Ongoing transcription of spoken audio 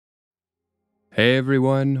Hey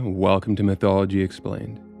everyone, welcome to Mythology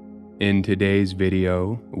Explained. In today's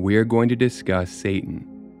video, we're going to discuss Satan,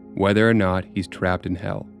 whether or not he's trapped in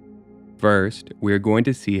hell. First, we're going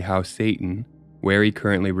to see how Satan, where he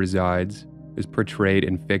currently resides, is portrayed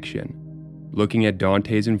in fiction, looking at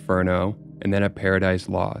Dante's Inferno and then at Paradise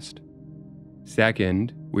Lost.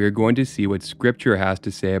 Second, we are going to see what Scripture has to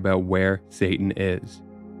say about where Satan is.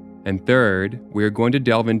 And third, we are going to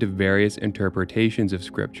delve into various interpretations of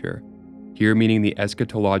Scripture, here meaning the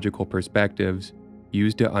eschatological perspectives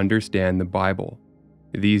used to understand the Bible.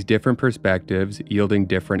 These different perspectives yielding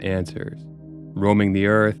different answers, roaming the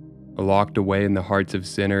earth, locked away in the hearts of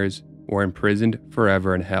sinners, or imprisoned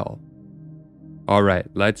forever in hell. Alright,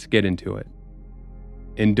 let's get into it.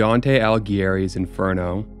 In Dante Alighieri's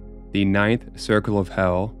Inferno, the ninth circle of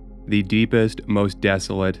hell, the deepest, most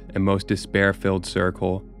desolate, and most despair-filled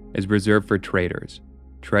circle, is reserved for traitors,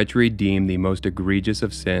 treachery deemed the most egregious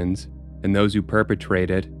of sins, and those who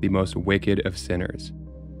perpetrate it the most wicked of sinners.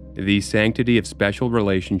 The sanctity of special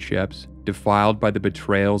relationships defiled by the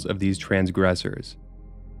betrayals of these transgressors.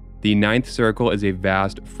 The ninth circle is a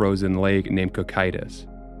vast frozen lake named Cocytus,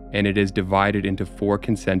 and it is divided into 4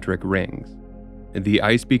 concentric rings. The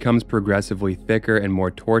ice becomes progressively thicker and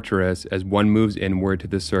more torturous as one moves inward to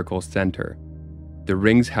the circle's center. The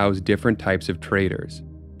rings house different types of traitors,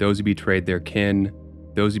 those who betrayed their kin,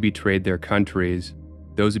 those who betrayed their countries,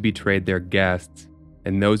 those who betrayed their guests,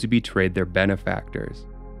 and those who betrayed their benefactors.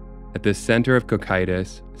 At the center of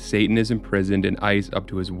Cocytus, Satan is imprisoned in ice up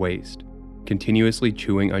to his waist, continuously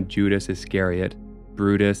chewing on Judas Iscariot,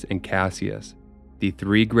 Brutus and Cassius, the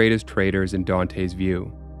 3 greatest traitors in Dante's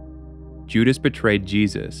view. Judas betrayed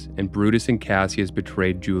Jesus, and Brutus and Cassius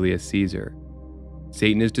betrayed Julius Caesar.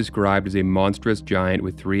 Satan is described as a monstrous giant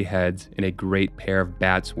with 3 heads and a great pair of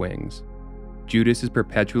bat's wings. Judas is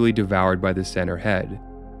perpetually devoured by the center head,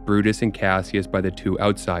 Brutus and Cassius by the 2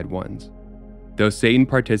 outside ones. Though Satan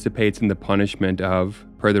participates in the punishment of,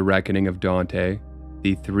 per the reckoning of Dante,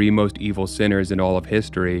 the 3 most evil sinners in all of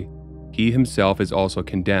history, he himself is also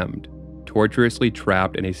condemned, torturously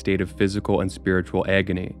trapped in a state of physical and spiritual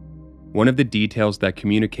agony. One of the details that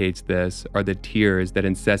communicates this are the tears that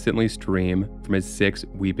incessantly stream from his 6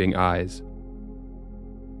 weeping eyes.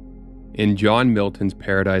 In John Milton's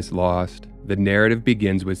Paradise Lost, the narrative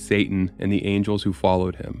begins with Satan and the angels who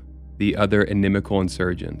followed him, the other inimical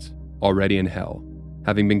insurgents, already in hell,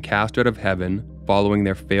 having been cast out of heaven following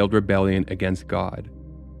their failed rebellion against God.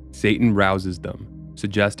 Satan rouses them,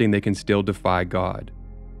 suggesting they can still defy God.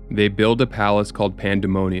 They build a palace called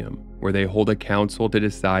Pandemonium, where they hold a council to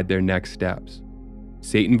decide their next steps.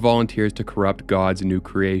 Satan volunteers to corrupt God's new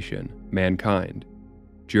creation, mankind.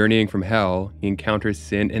 Journeying from hell, he encounters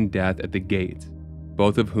sin and death at the gates,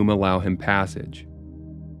 both of whom allow him passage.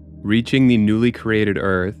 Reaching the newly created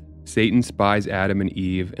earth, Satan spies Adam and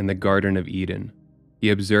Eve in the Garden of Eden. He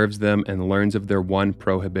observes them and learns of their one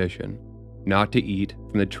prohibition, not to eat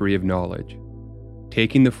from the tree of knowledge.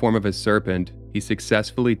 Taking the form of a serpent, he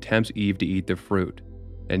successfully tempts Eve to eat the fruit,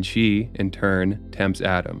 and she, in turn, tempts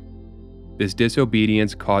Adam. This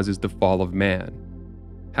disobedience causes the fall of man.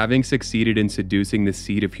 Having succeeded in seducing the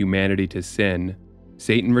seed of humanity to sin,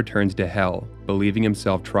 Satan returns to hell, believing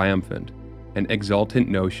himself triumphant, an exultant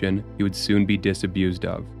notion he would soon be disabused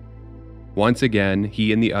of. Once again,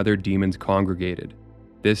 he and the other demons congregated,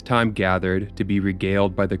 this time gathered to be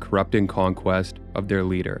regaled by the corrupting conquest of their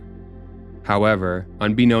leader. However,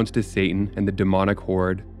 unbeknownst to Satan and the demonic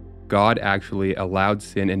horde, God actually allowed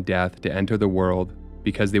sin and death to enter the world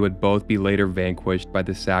because they would both be later vanquished by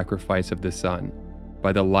the sacrifice of the Son,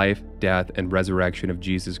 by the life, death, and resurrection of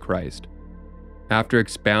Jesus Christ. After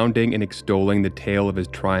expounding and extolling the tale of his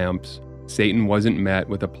triumphs, Satan wasn't met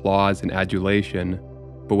with applause and adulation,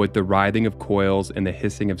 but with the writhing of coils and the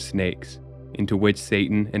hissing of snakes, into which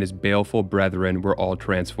Satan and his baleful brethren were all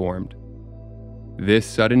transformed. This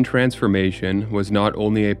sudden transformation was not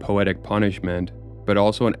only a poetic punishment, but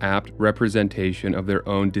also an apt representation of their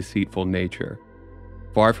own deceitful nature.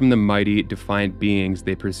 Far from the mighty, defiant beings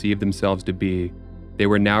they perceived themselves to be, they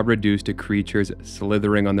were now reduced to creatures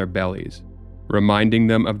slithering on their bellies, reminding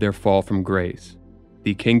them of their fall from grace.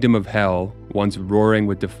 The kingdom of hell, once roaring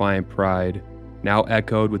with defiant pride, now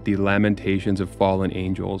echoed with the lamentations of fallen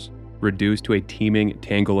angels, reduced to a teeming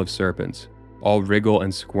tangle of serpents, all wriggle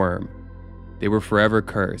and squirm. They were forever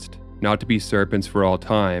cursed, not to be serpents for all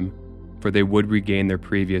time, for they would regain their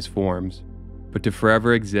previous forms, but to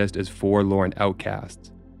forever exist as forlorn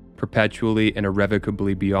outcasts, perpetually and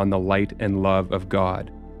irrevocably beyond the light and love of God.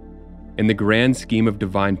 In the grand scheme of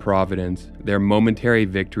divine providence, their momentary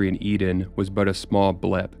victory in Eden was but a small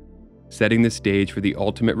blip, setting the stage for the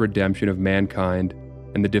ultimate redemption of mankind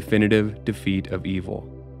and the definitive defeat of evil.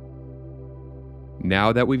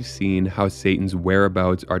 Now that we've seen how Satan's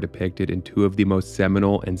whereabouts are depicted in two of the most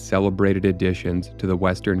seminal and celebrated additions to the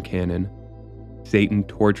Western canon, Satan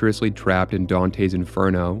torturously trapped in Dante's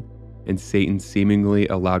Inferno, and Satan seemingly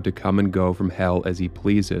allowed to come and go from hell as he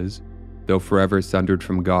pleases, though forever sundered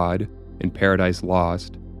from God, in Paradise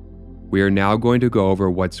Lost, we are now going to go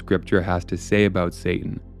over what Scripture has to say about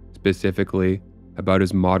Satan, specifically about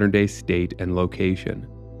his modern-day state and location,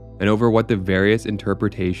 and over what the various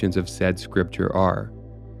interpretations of said Scripture are,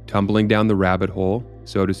 tumbling down the rabbit hole,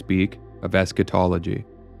 so to speak, of eschatology.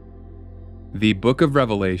 The Book of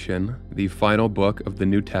Revelation, the final book of the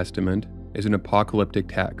New Testament, is an apocalyptic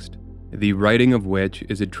text, the writing of which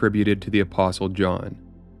is attributed to the Apostle John.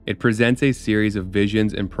 It presents a series of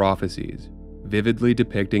visions and prophecies, vividly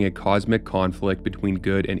depicting a cosmic conflict between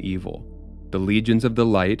good and evil, the legions of the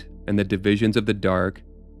light and the divisions of the dark,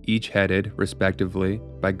 each headed, respectively,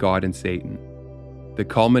 by God and Satan. The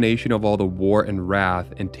culmination of all the war and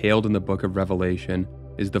wrath entailed in the Book of Revelation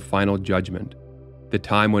is the final judgment, the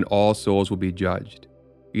time when all souls will be judged,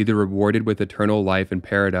 either rewarded with eternal life in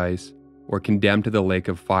paradise or condemned to the lake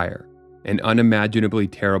of fire, an unimaginably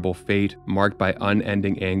terrible fate marked by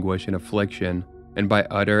unending anguish and affliction and by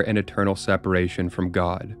utter and eternal separation from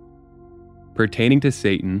God. Pertaining to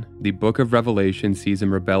Satan, the Book of Revelation sees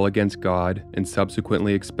him rebel against God and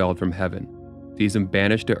subsequently expelled from heaven, sees him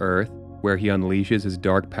banished to earth, where he unleashes his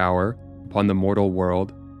dark power upon the mortal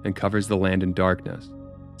world and covers the land in darkness,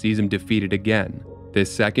 sees him defeated again,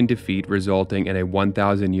 this second defeat resulting in a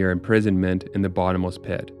 1,000-year imprisonment in the bottomless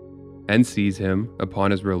pit, and sees him,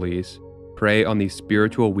 upon his release, prey on the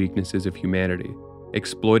spiritual weaknesses of humanity,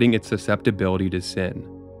 exploiting its susceptibility to sin,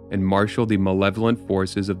 and marshal the malevolent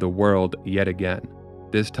forces of the world yet again,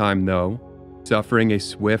 this time, though, suffering a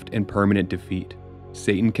swift and permanent defeat,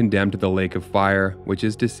 Satan condemned to the lake of fire, which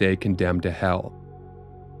is to say condemned to hell.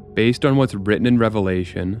 Based on what's written in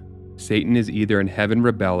Revelation, Satan is either in heaven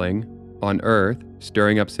rebelling, on earth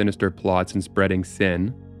stirring up sinister plots and spreading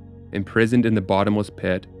sin, imprisoned in the bottomless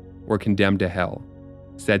pit, or condemned to hell.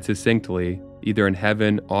 Said succinctly, either in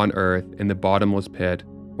heaven, on earth, in the bottomless pit,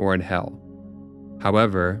 or in hell.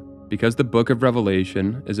 However, because the Book of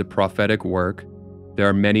Revelation is a prophetic work, there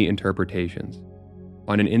are many interpretations.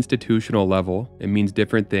 On an institutional level, it means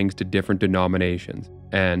different things to different denominations,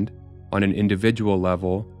 and, on an individual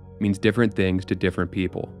level, means different things to different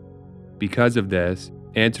people. Because of this,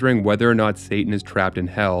 answering whether or not Satan is trapped in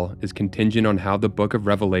hell is contingent on how the Book of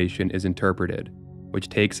Revelation is interpreted, which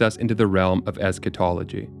takes us into the realm of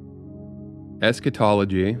eschatology.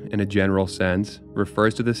 Eschatology, in a general sense,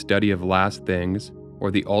 refers to the study of last things,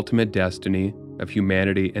 or the ultimate destiny of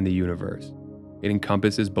humanity and the universe. It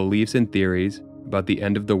encompasses beliefs and theories about the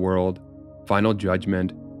end of the world, final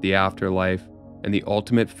judgment, the afterlife, and the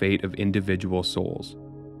ultimate fate of individual souls.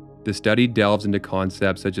 The study delves into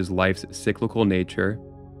concepts such as life's cyclical nature,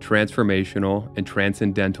 transformational and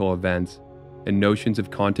transcendental events, and notions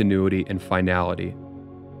of continuity and finality.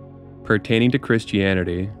 Pertaining to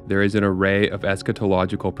Christianity, there is an array of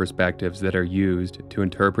eschatological perspectives that are used to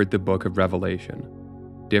interpret the Book of Revelation.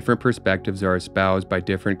 Different perspectives are espoused by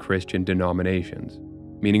different Christian denominations,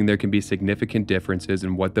 meaning there can be significant differences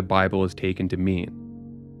in what the Bible is taken to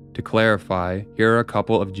mean. To clarify, here are a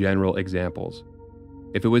couple of general examples.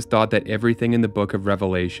 If it was thought that everything in the Book of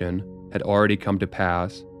Revelation had already come to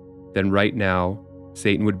pass, then right now,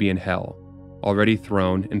 Satan would be in hell, already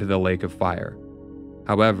thrown into the lake of fire.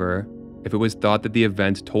 However, if it was thought that the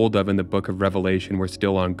events told of in the Book of Revelation were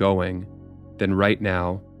still ongoing, then right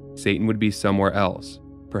now, Satan would be somewhere else,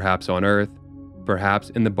 perhaps on earth, perhaps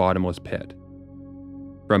in the bottomless pit.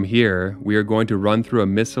 From here, we are going to run through a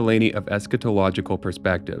miscellany of eschatological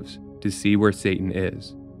perspectives to see where Satan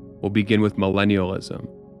is. We'll begin with millennialism,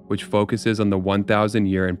 which focuses on the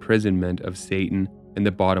 1,000-year imprisonment of Satan in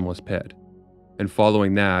the bottomless pit. And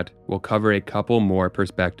following that, we'll cover a couple more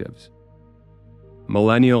perspectives.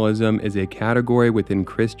 Millennialism is a category within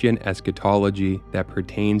Christian eschatology that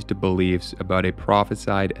pertains to beliefs about a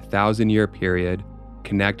prophesied 1,000-year period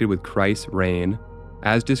connected with Christ's reign,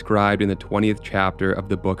 as described in the 20th chapter of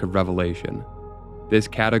the Book of Revelation. This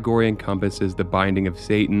category encompasses the binding of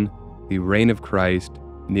Satan, the reign of Christ,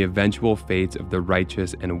 and the eventual fates of the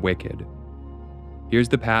righteous and wicked. Here's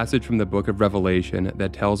the passage from the Book of Revelation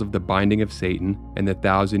that tells of the binding of Satan and the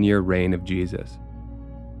 1,000-year reign of Jesus.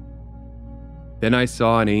 Then I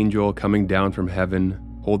saw an angel coming down from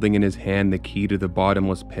heaven, holding in his hand the key to the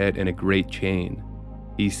bottomless pit and a great chain.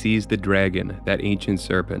 He seized the dragon, that ancient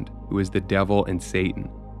serpent, who is the devil and Satan,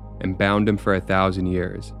 and bound him for 1,000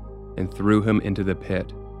 years, and threw him into the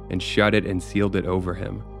pit, and shut it and sealed it over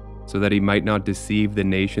him, so that he might not deceive the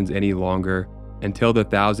nations any longer until the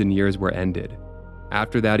 1,000 years were ended.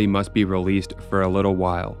 After that, he must be released for a little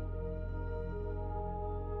while.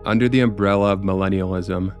 Under the umbrella of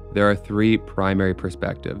millennialism, there are three primary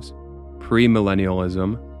perspectives: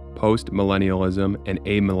 premillennialism, postmillennialism, and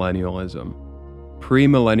amillennialism.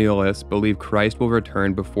 Premillennialists believe Christ will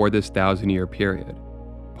return before this 1,000-year period.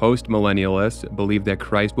 Postmillennialists believe that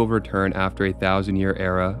Christ will return after a 1,000-year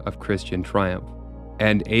era of Christian triumph.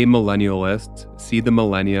 And amillennialists see the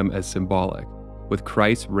millennium as symbolic, with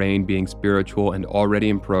Christ's reign being spiritual and already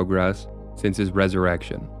in progress since his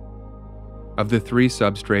resurrection. Of the three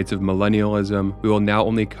substrates of millennialism, we will now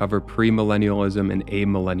only cover premillennialism and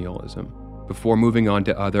amillennialism, before moving on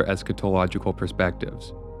to other eschatological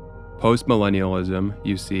perspectives. Postmillennialism,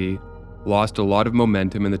 you see, lost a lot of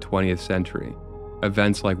momentum in the 20th century.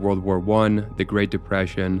 Events like World War I, the Great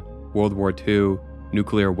Depression, World War II,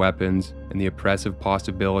 nuclear weapons, and the oppressive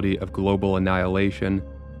possibility of global annihilation,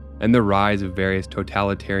 and the rise of various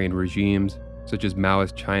totalitarian regimes, such as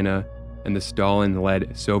Maoist China and the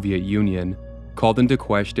Stalin-led Soviet Union, called into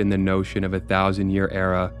question the notion of a 1,000-year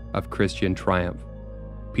era of Christian triumph.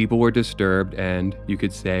 People were disturbed and, you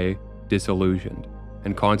could say, disillusioned,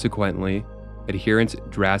 and consequently, adherence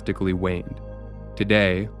drastically waned.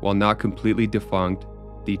 Today, while not completely defunct,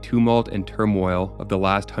 the tumult and turmoil of the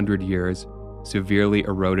last 100 years severely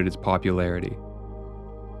eroded its popularity.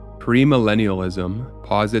 Premillennialism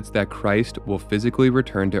posits that Christ will physically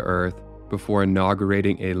return to Earth before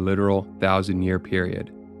inaugurating a literal 1,000-year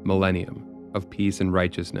period, millennium, of peace and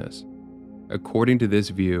righteousness. According to this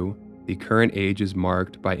view, the current age is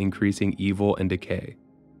marked by increasing evil and decay,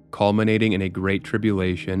 culminating in a great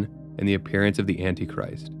tribulation and the appearance of the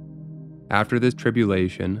Antichrist. After this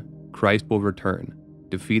tribulation, Christ will return,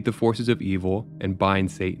 defeat the forces of evil, and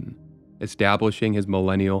bind Satan, establishing his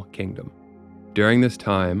millennial kingdom. During this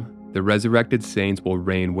time, the resurrected saints will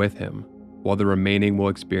reign with him, while the remaining will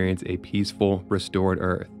experience a peaceful, restored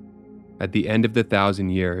earth. At the end of the 1,000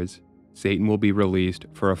 years, Satan will be released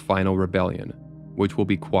for a final rebellion, which will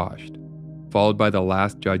be quashed, followed by the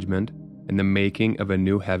last judgment and the making of a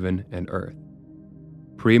new heaven and earth.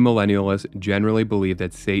 Premillennialists generally believe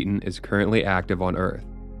that Satan is currently active on earth,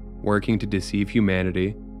 working to deceive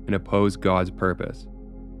humanity and oppose God's purpose.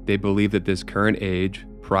 They believe that this current age,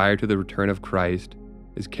 prior to the return of Christ,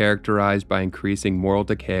 is characterized by increasing moral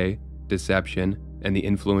decay, deception, and the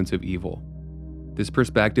influence of evil. This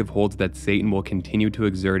perspective holds that Satan will continue to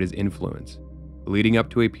exert his influence, leading up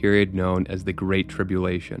to a period known as the Great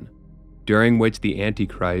Tribulation, during which the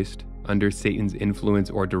Antichrist, under Satan's influence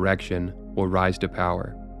or direction, will rise to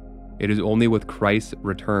power. It is only with Christ's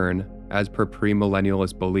return, as per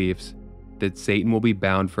premillennialist beliefs, that Satan will be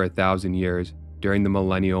bound for 1,000 years during the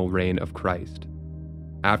millennial reign of Christ.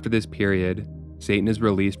 After this period, Satan is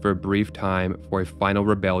released for a brief time for a final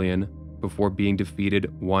rebellion before being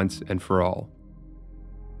defeated once and for all.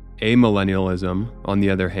 Amillennialism, on the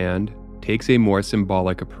other hand, takes a more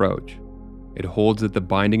symbolic approach. It holds that the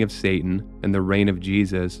binding of Satan and the reign of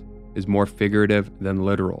Jesus is more figurative than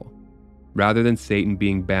literal. Rather than Satan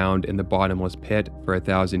being bound in the bottomless pit for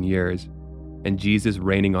 1,000 years, and Jesus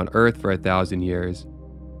reigning on earth for 1,000 years,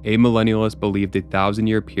 amillennialists believe the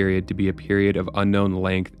 1,000-year period to be a period of unknown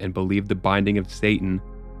length and believe the binding of Satan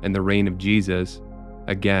and the reign of Jesus,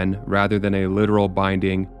 again, rather than a literal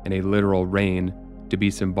binding and a literal reign, to be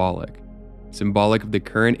symbolic of the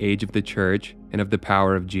current age of the church and of the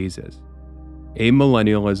power of Jesus.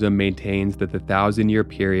 Amillennialism maintains that the 1,000-year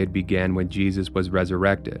period began when Jesus was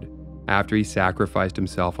resurrected, after he sacrificed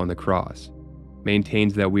himself on the cross,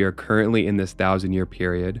 maintains that we are currently in this 1,000-year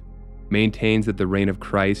period, maintains that the reign of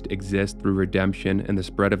Christ exists through redemption and the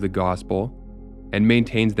spread of the gospel, and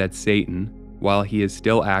maintains that Satan, while he is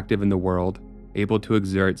still active in the world, able to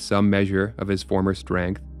exert some measure of his former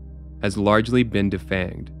strength, has largely been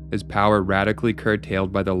defanged, his power radically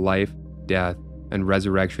curtailed by the life, death, and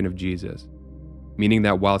resurrection of Jesus, meaning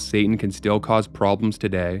that while Satan can still cause problems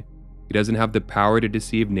today, he doesn't have the power to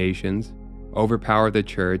deceive nations, overpower the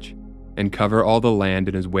church, and cover all the land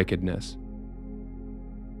in his wickedness.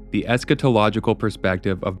 The eschatological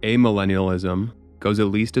perspective of amillennialism goes at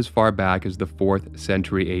least as far back as the 4th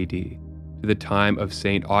century AD, to the time of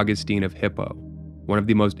St. Augustine of Hippo, one of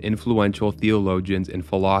the most influential theologians and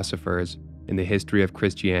philosophers in the history of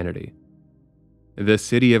Christianity. The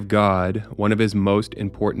City of God, one of his most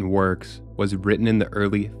important works, was written in the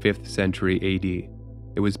early 5th century AD.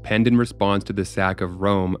 It was penned in response to the sack of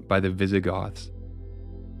Rome by the Visigoths.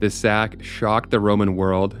 The sack shocked the Roman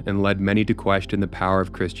world and led many to question the power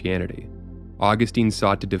of Christianity. Augustine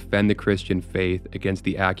sought to defend the Christian faith against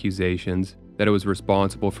the accusations that it was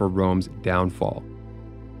responsible for Rome's downfall.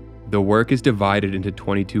 The work is divided into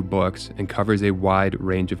 22 books and covers a wide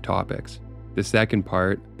range of topics. The second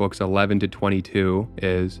part, books 11 to 22,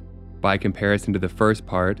 is, by comparison to the first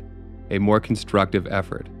part, a more constructive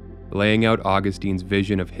effort, laying out Augustine's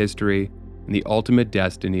vision of history and the ultimate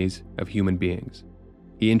destinies of human beings.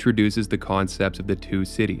 He introduces the concepts of the two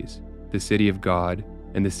cities, the city of God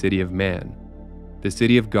and the city of man. The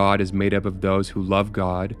city of God is made up of those who love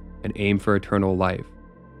God and aim for eternal life,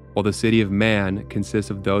 while the city of man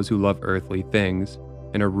consists of those who love earthly things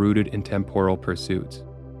and are rooted in temporal pursuits.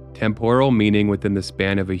 Temporal meaning within the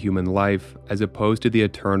span of a human life as opposed to the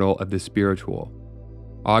eternal of the spiritual.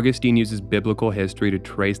 Augustine uses biblical history to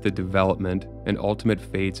trace the development and ultimate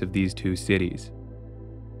fates of these two cities.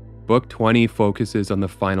 Book 20 focuses on the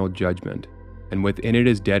final judgment, and within it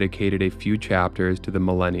is dedicated a few chapters to the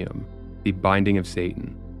millennium, the binding of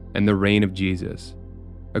Satan, and the reign of Jesus.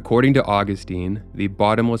 According to Augustine, the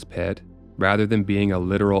bottomless pit, rather than being a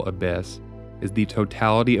literal abyss, is the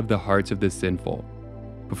totality of the hearts of the sinful.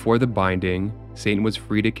 Before the binding, Satan was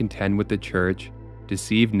free to contend with the church,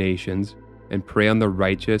 deceive nations, and prey on the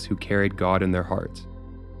righteous who carried God in their hearts.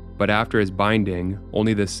 But after his binding,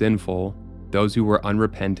 only the sinful, those who were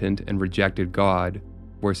unrepentant and rejected God,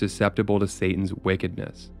 were susceptible to Satan's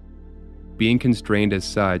wickedness. Being constrained as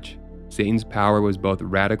such, Satan's power was both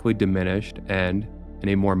radically diminished and, in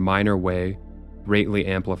a more minor way, greatly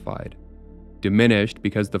amplified. Diminished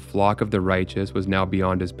because the flock of the righteous was now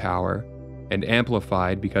beyond his power, and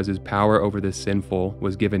amplified because his power over the sinful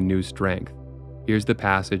was given new strength. Here's the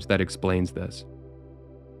passage that explains this.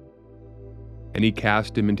 And he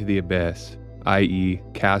cast him into the abyss, i.e.,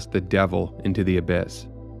 cast the devil into the abyss.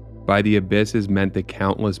 By the abyss is meant the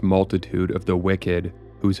countless multitude of the wicked,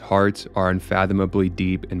 whose hearts are unfathomably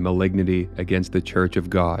deep in malignity against the church of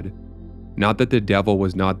God. Not that the devil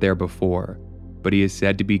was not there before, but he is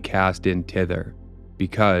said to be cast in thither,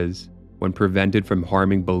 because, when prevented from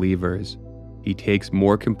harming believers, he takes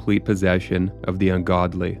more complete possession of the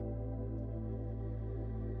ungodly.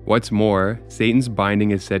 What's more, Satan's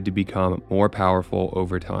binding is said to become more powerful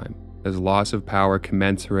over time, as loss of power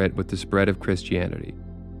commensurate with the spread of Christianity.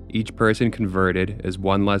 Each person converted is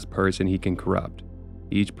one less person he can corrupt.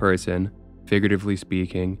 Each person, figuratively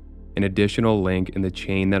speaking, an additional link in the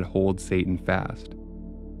chain that holds Satan fast.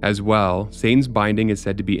 As well, Satan's binding is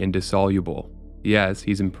said to be indissoluble. Yes,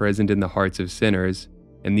 he's imprisoned in the hearts of sinners,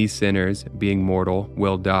 and these sinners, being mortal,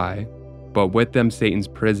 will die. But with them Satan's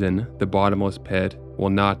prison, the bottomless pit, will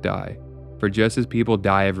not die. For just as people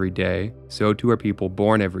die every day, so too are people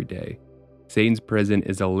born every day. Satan's prison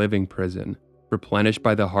is a living prison, replenished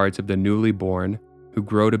by the hearts of the newly born, who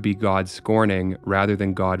grow to be God-scorning rather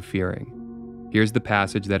than God-fearing. Here's the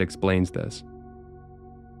passage that explains this.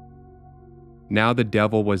 Now the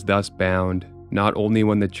devil was thus bound, not only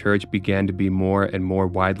when the church began to be more and more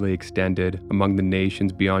widely extended among the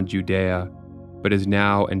nations beyond Judea, but is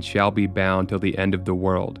now and shall be bound till the end of the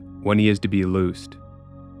world, when he is to be loosed.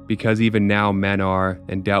 Because even now men are,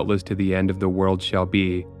 and doubtless to the end of the world shall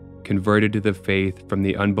be, converted to the faith from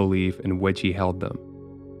the unbelief in which he held them.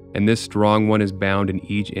 And this strong one is bound in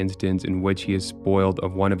each instance in which he is spoiled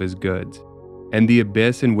of one of his goods. And the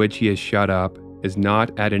abyss in which he is shut up is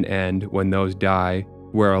not at an end when those die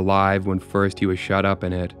who were alive when first he was shut up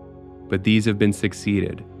in it, but these have been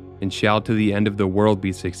succeeded, and shall to the end of the world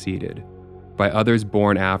be succeeded, by others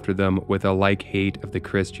born after them with a like hate of the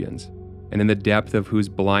Christians, and in the depth of whose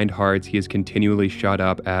blind hearts he is continually shut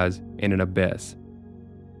up as in an abyss.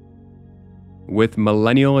 With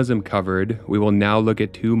millennialism covered, we will now look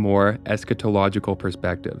at two more eschatological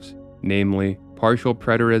perspectives, namely partial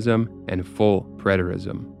preterism and full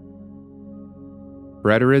preterism.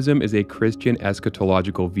 Preterism is a Christian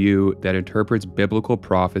eschatological view that interprets biblical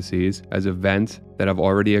prophecies as events that have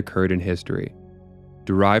already occurred in history.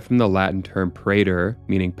 Derived from the Latin term praeter,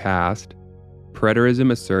 meaning past,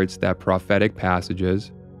 preterism asserts that prophetic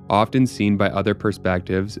passages, often seen by other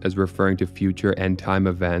perspectives as referring to future end-time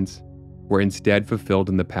events, were instead fulfilled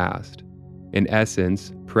in the past. In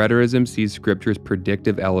essence, preterism sees Scripture's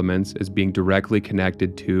predictive elements as being directly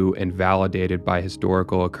connected to and validated by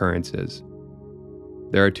historical occurrences.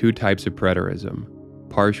 There are two types of preterism,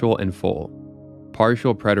 partial and full.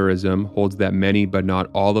 Partial preterism holds that many but not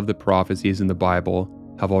all of the prophecies in the Bible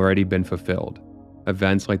have already been fulfilled,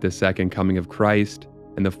 events like the second coming of Christ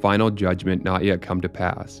and the final judgment not yet come to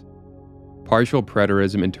pass. Partial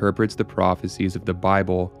preterism interprets the prophecies of the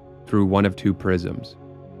Bible through one of two prisms,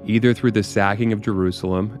 either through the sacking of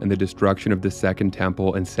Jerusalem and the destruction of the Second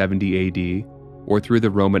Temple in 70 AD, or through the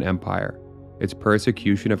Roman Empire, its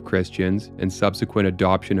persecution of Christians and subsequent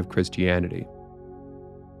adoption of Christianity.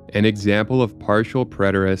 An example of partial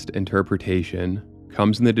preterist interpretation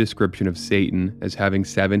comes in the description of Satan as having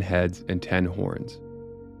 7 heads and 10 horns.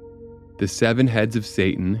 The 7 heads of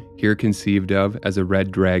Satan, here conceived of as a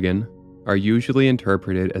red dragon, are usually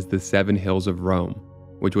interpreted as the 7 hills of Rome,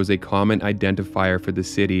 which was a common identifier for the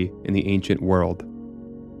city in the ancient world.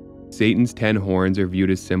 Satan's 10 horns are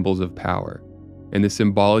viewed as symbols of power. In the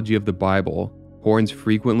symbology of the Bible, horns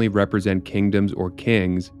frequently represent kingdoms or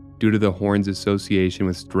kings due to the horn's association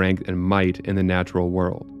with strength and might in the natural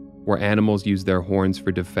world, where animals use their horns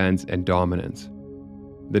for defense and dominance.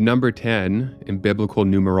 The number 10, in biblical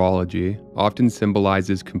numerology, often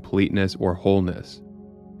symbolizes completeness or wholeness.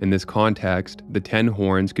 In this context, the 10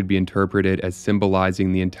 horns could be interpreted as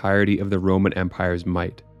symbolizing the entirety of the Roman Empire's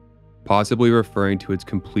might, possibly referring to its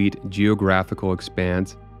complete geographical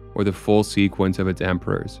expanse or the full sequence of its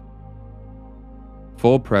emperors.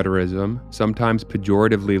 Full preterism, sometimes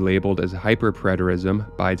pejoratively labeled as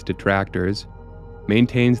hyperpreterism by its detractors,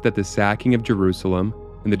 maintains that the sacking of Jerusalem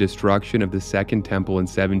and the destruction of the Second Temple in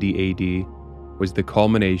 70 AD was the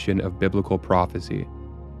culmination of biblical prophecy,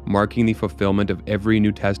 marking the fulfillment of every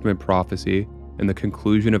New Testament prophecy and the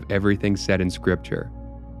conclusion of everything said in Scripture.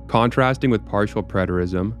 Contrasting with partial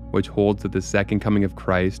preterism, which holds that the second coming of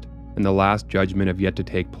Christ and the last judgment have yet to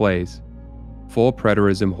take place, full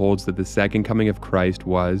preterism holds that the second coming of Christ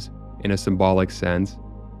was, in a symbolic sense,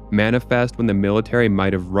 manifest when the military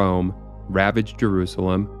might of Rome ravaged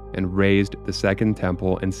Jerusalem and razed the Second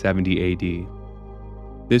Temple in 70 AD.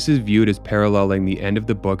 This is viewed as paralleling the end of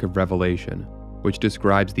the book of Revelation, which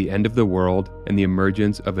describes the end of the world and the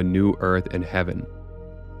emergence of a new earth and heaven.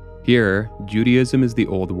 Here, Judaism is the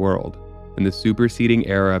old world, and the superseding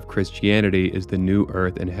era of Christianity is the new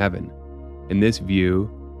earth and heaven. In this view,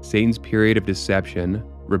 Satan's period of deception,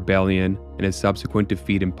 rebellion, and his subsequent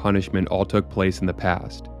defeat and punishment all took place in the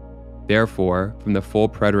past. Therefore, from the full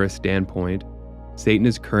preterist standpoint, Satan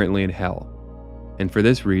is currently in hell. And for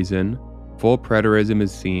this reason, full preterism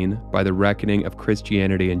is seen, by the reckoning of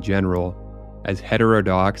Christianity in general, as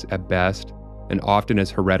heterodox at best and often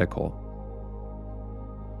as heretical.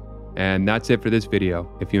 And that's it for this video.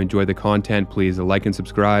 If you enjoyed the content, please like and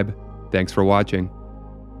subscribe. Thanks for watching.